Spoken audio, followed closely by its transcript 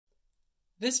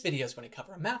This video is going to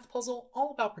cover a math puzzle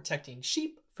all about protecting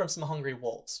sheep from some hungry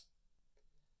wolves.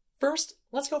 First,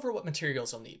 let's go over what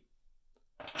materials you'll need.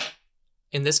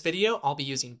 In this video, I'll be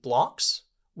using blocks,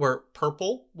 where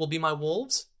purple will be my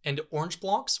wolves and orange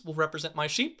blocks will represent my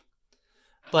sheep,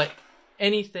 but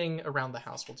anything around the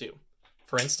house will do.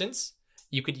 For instance,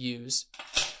 you could use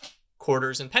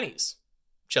quarters and pennies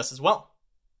just as well.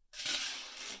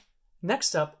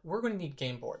 Next up, we're going to need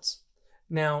game boards.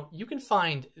 Now, you can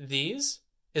find these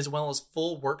as well as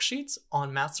full worksheets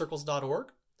on mathcircles.org,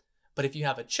 but if you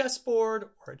have a chessboard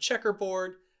or a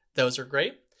checkerboard, those are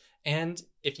great. And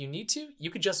if you need to, you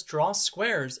could just draw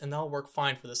squares and that'll work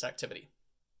fine for this activity.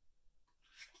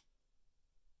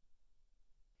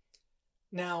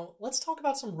 Now, let's talk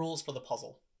about some rules for the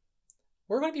puzzle.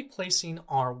 We're going to be placing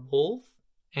our wolf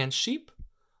and sheep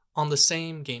on the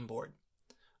same game board.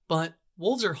 But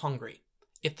wolves are hungry.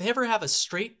 If they ever have a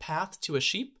straight path to a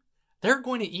sheep, they're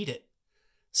going to eat it.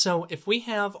 So if we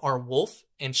have our wolf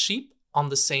and sheep on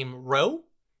the same row,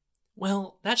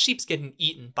 well, that sheep's getting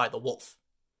eaten by the wolf.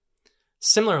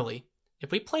 Similarly,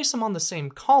 if we place them on the same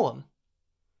column,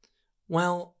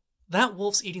 well, that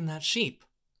wolf's eating that sheep.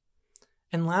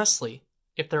 And lastly,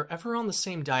 if they're ever on the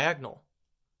same diagonal,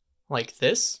 like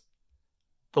this,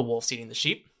 the wolf's eating the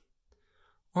sheep,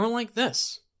 or like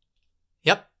this,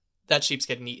 yep, that sheep's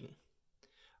getting eaten.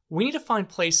 We need to find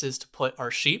places to put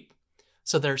our sheep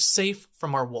so they're safe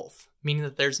from our wolf, meaning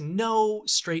that there's no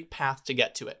straight path to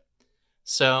get to it.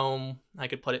 So I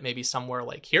could put it maybe somewhere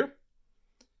like here.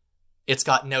 It's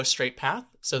got no straight path,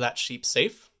 so that sheep's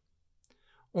safe.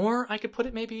 Or I could put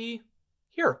it maybe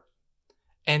here,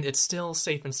 and it's still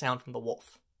safe and sound from the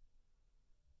wolf.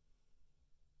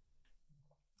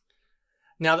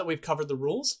 Now that we've covered the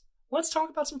rules, let's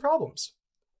talk about some problems.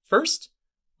 First,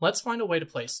 let's find a way to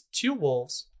place 2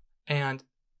 wolves and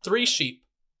 3 sheep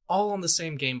all on the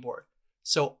same game board,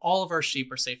 so all of our sheep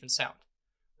are safe and sound.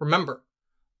 Remember,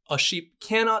 a sheep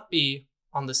cannot be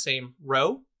on the same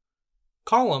row,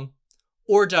 column,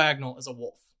 or diagonal as a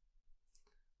wolf.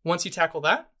 Once you tackle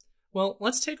that, well,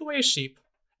 let's take away a sheep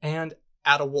and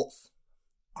add a wolf.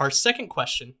 Our second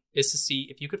question is to see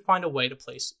if you could find a way to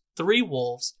place 3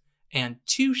 wolves and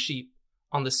 2 sheep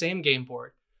on the same game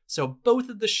board, so both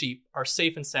of the sheep are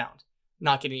safe and sound,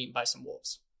 not getting eaten by some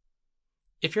wolves.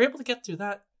 If you're able to get through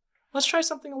that, let's try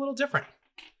something a little different.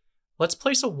 Let's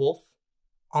place a wolf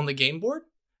on the game board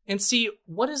and see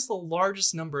what is the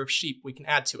largest number of sheep we can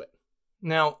add to it.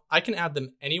 Now, I can add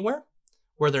them anywhere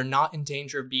where they're not in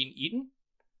danger of being eaten.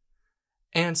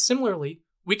 And similarly,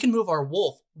 we can move our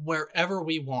wolf wherever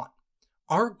we want.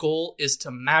 Our goal is to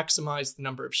maximize the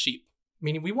number of sheep,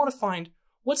 meaning we want to find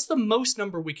what's the most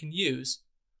number we can use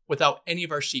without any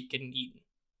of our sheep getting eaten.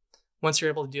 Once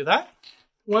you're able to do that,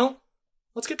 well,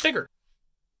 let's get bigger.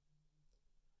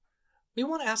 We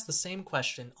want to ask the same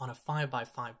question on a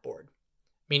 5x5 board,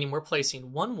 meaning we're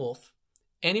placing 1 wolf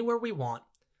anywhere we want,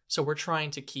 so we're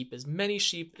trying to keep as many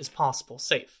sheep as possible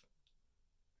safe.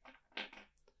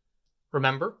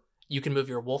 Remember, you can move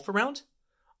your wolf around.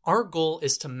 Our goal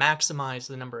is to maximize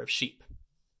the number of sheep,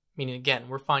 meaning again,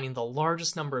 we're finding the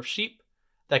largest number of sheep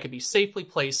that could be safely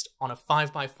placed on a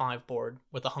 5x5 board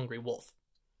with a hungry wolf.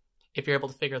 If you're able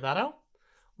to figure that out,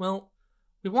 well,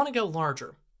 we want to go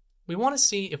larger. We want to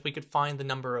see if we could find the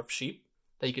number of sheep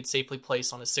that you could safely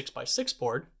place on a 6x6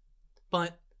 board,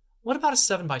 but what about a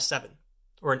 7x7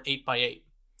 or an 8x8?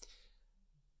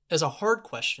 As a hard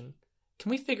question, can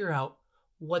we figure out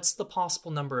what's the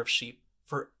possible number of sheep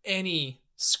for any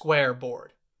square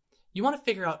board? You want to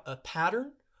figure out a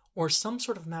pattern or some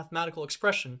sort of mathematical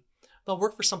expression that'll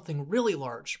work for something really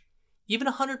large, even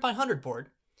a 100x100 board,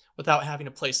 without having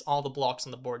to place all the blocks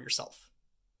on the board yourself.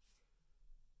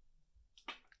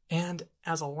 And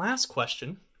as a last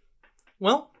question,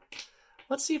 well,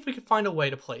 let's see if we can find a way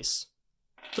to place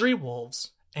 3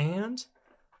 wolves and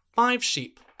 5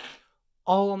 sheep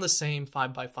all on the same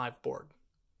 5x5 board.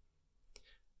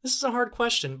 This is a hard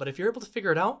question, but if you're able to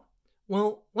figure it out,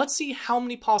 well, let's see how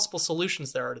many possible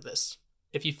solutions there are to this.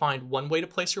 If you find one way to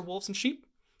place your wolves and sheep,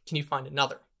 can you find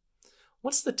another?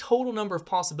 What's the total number of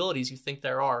possibilities you think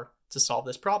there are to solve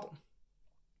this problem?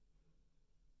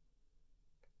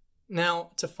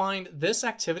 Now, to find this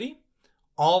activity,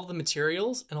 all of the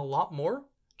materials, and a lot more,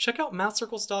 check out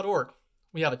mathcircles.org.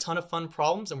 We have a ton of fun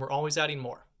problems and we're always adding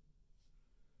more.